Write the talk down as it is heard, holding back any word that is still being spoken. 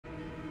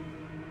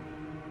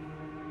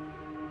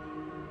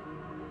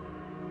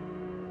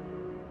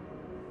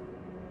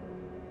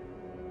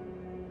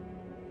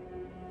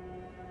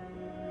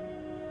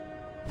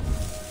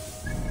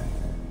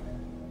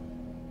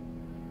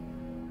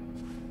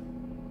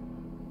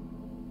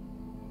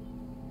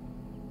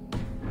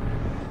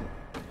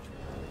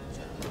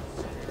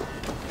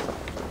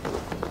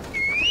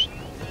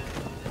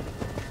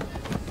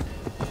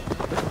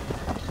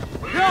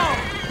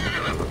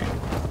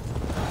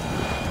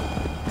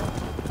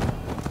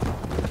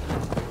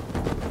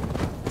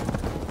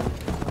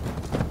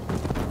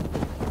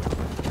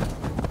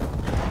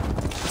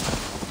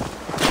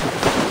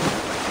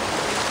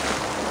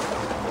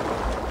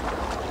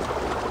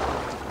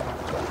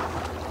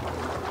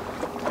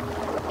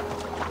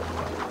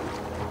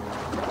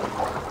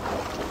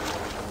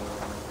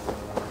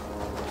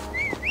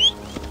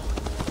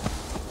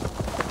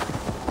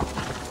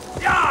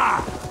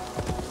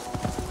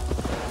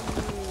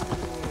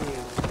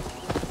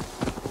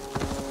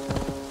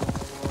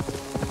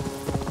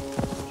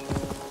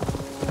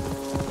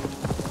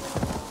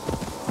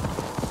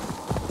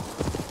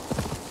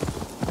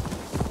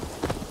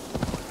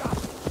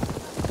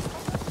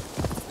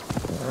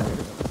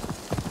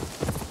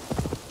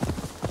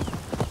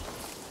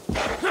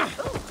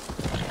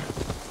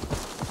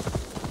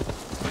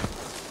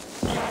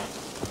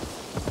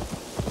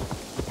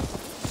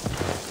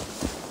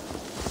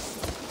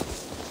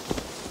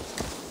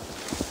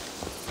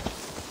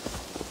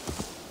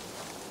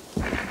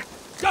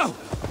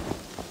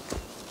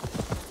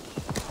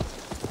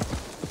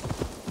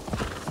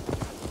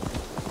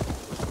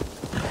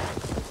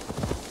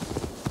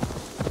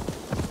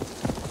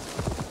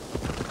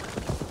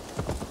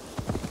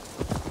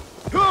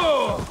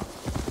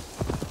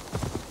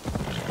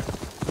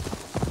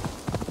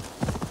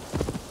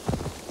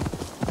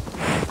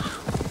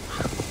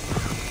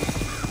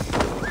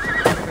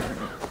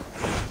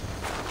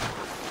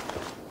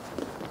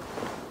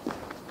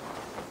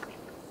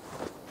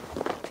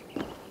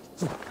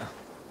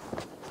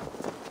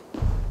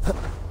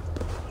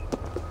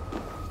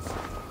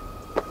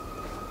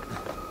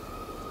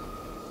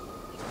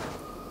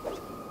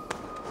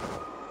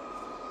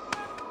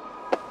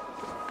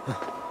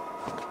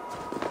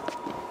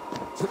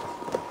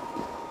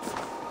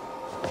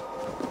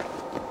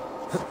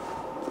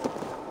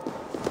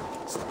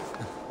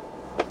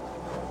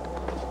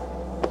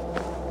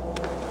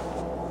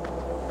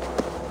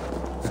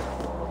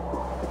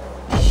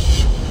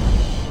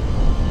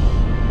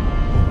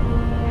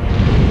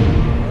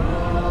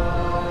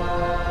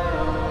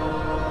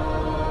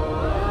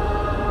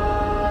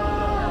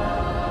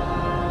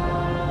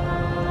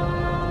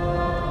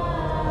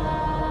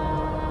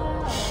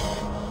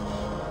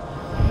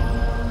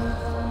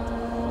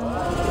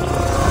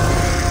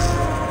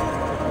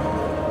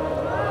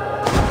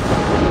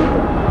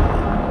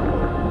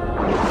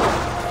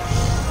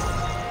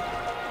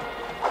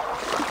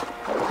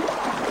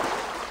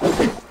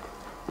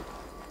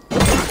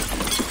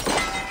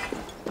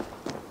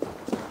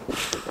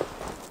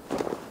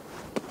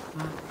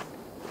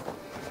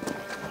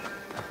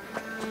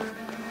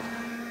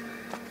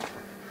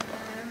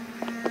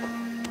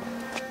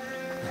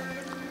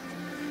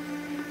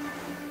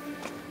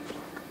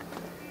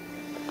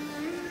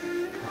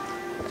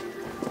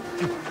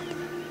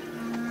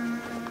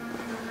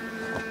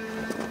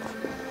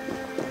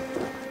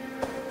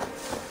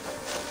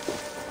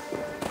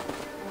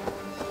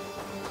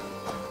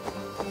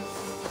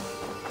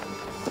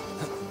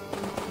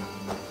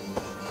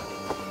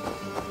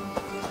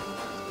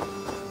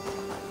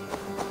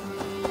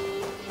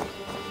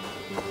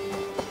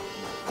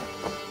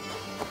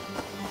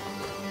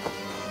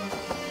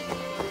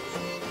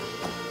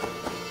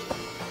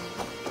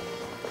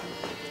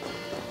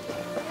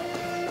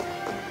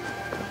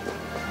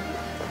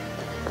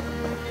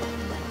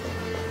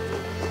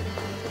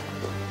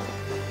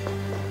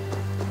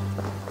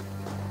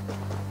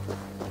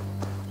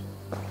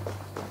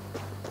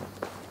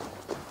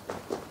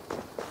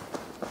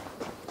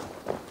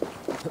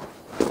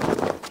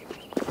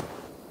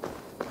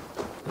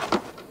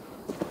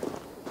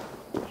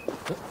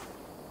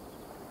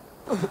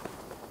Bridgeworth.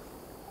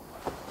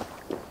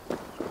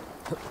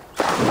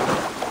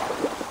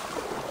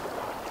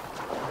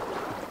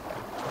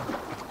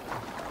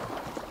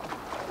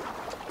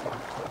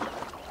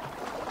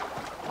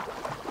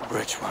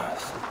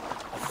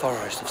 A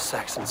forest of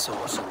Saxon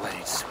swords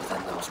awaits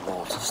within those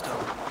walls of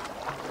stone.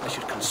 I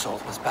should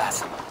consult with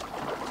Batten.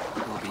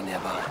 He will be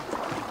nearby.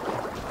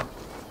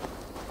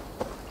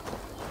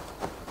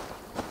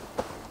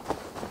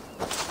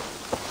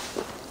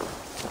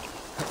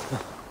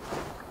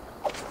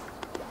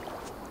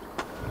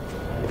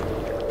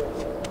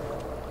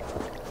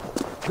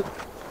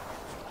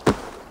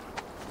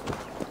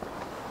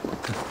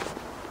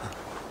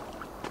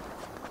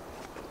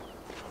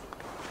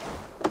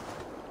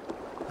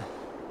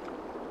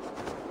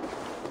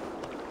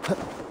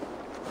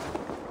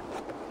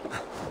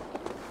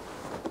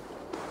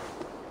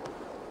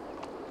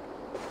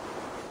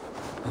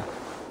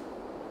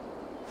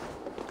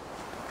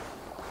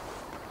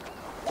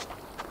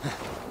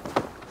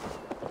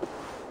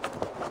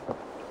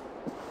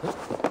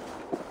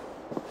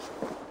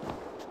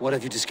 What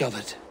have you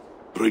discovered?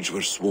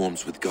 Bridgeworth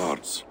swarms with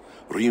guards,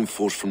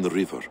 reinforced from the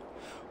river.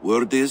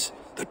 Word is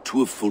that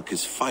two of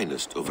Fulke's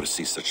finest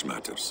oversee such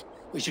matters.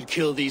 We should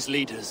kill these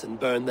leaders and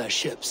burn their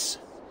ships.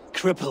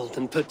 Crippled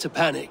and put to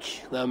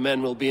panic, their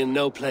men will be in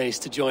no place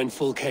to join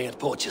Fulke at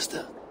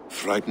Portchester.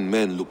 Frightened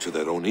men look to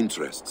their own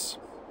interests.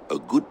 A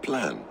good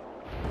plan.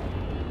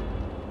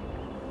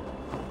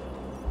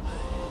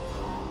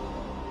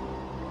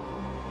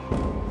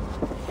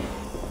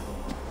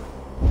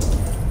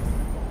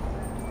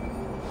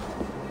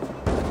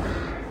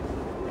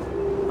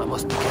 I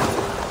must be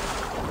careful.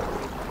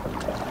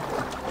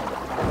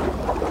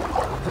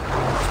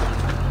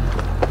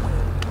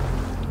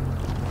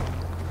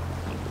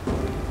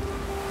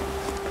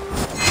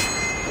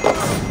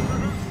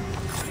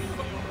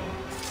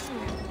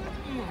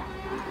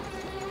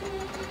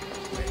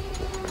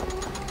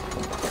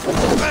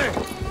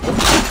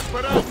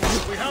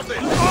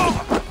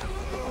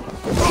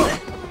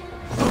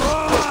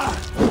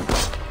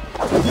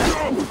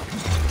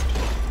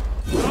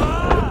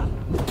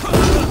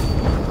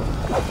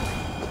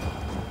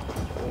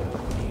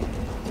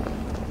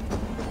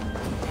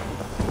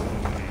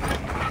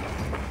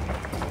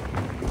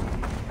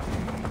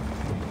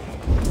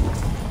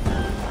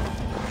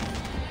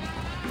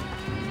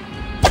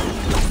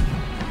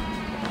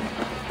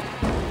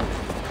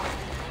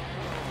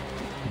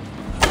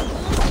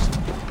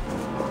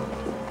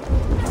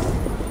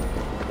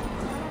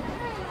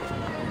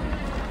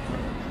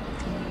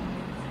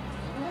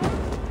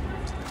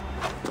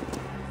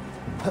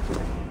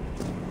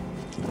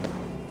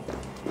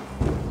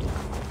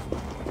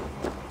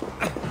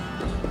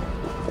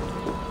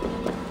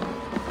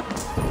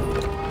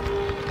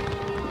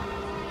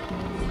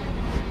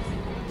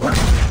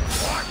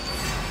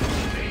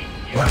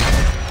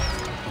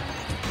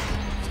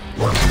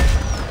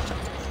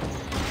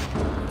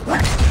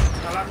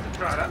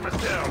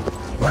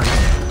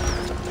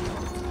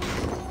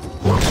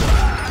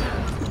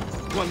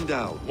 One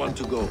down, one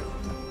to go.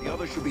 The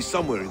other should be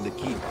somewhere in the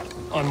keep.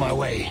 On my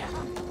way.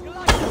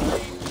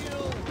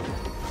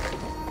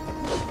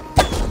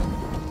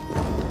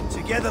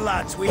 Together,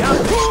 lads, we have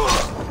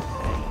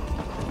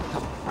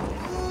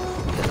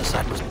The other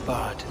side must be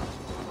barred.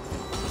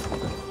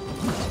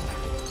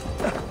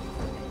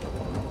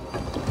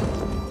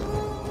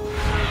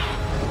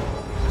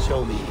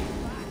 Show me.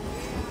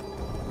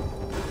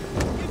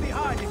 Get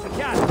behind if you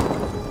can.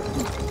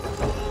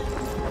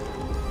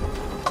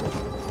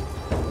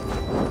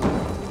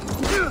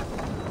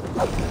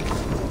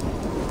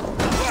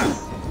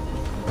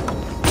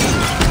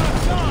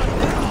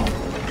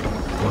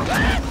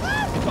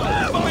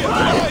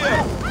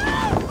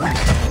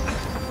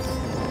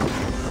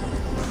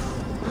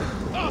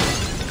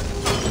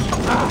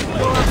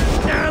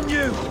 Damn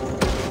you!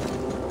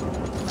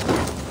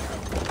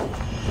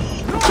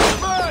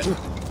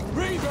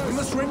 We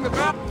must ring the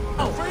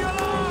bell for your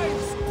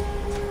lives!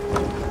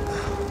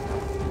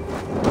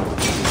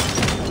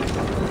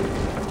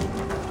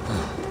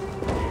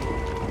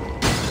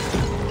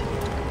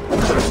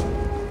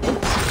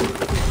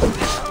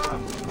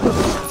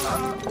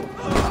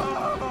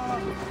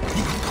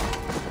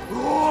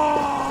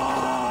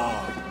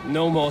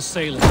 No more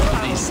sailing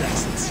for these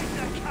Saxons.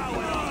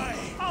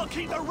 I'll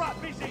keep the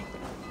rat busy.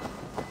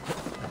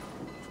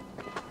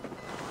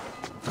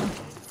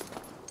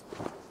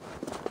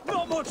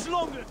 Not much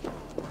longer.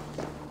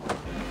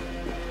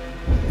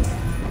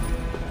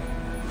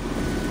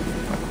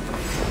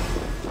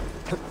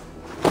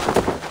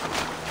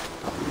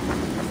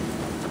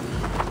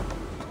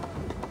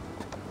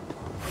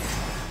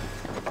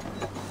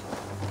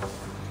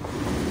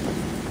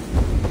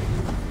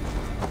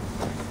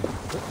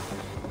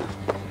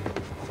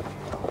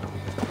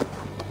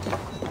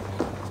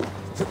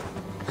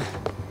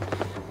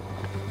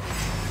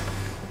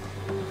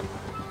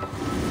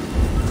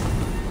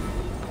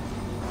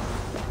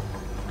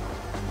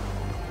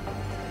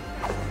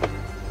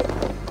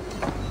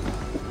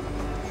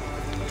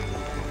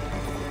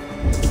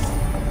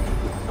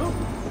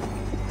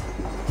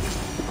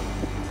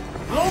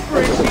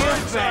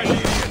 outside,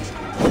 idiot!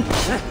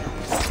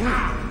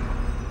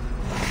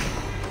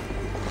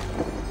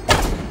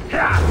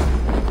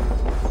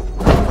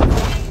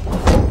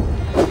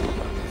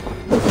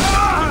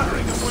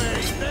 Bring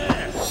away,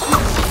 there!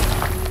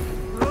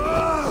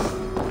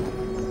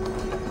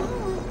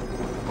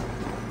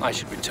 I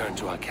should return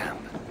to our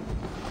camp.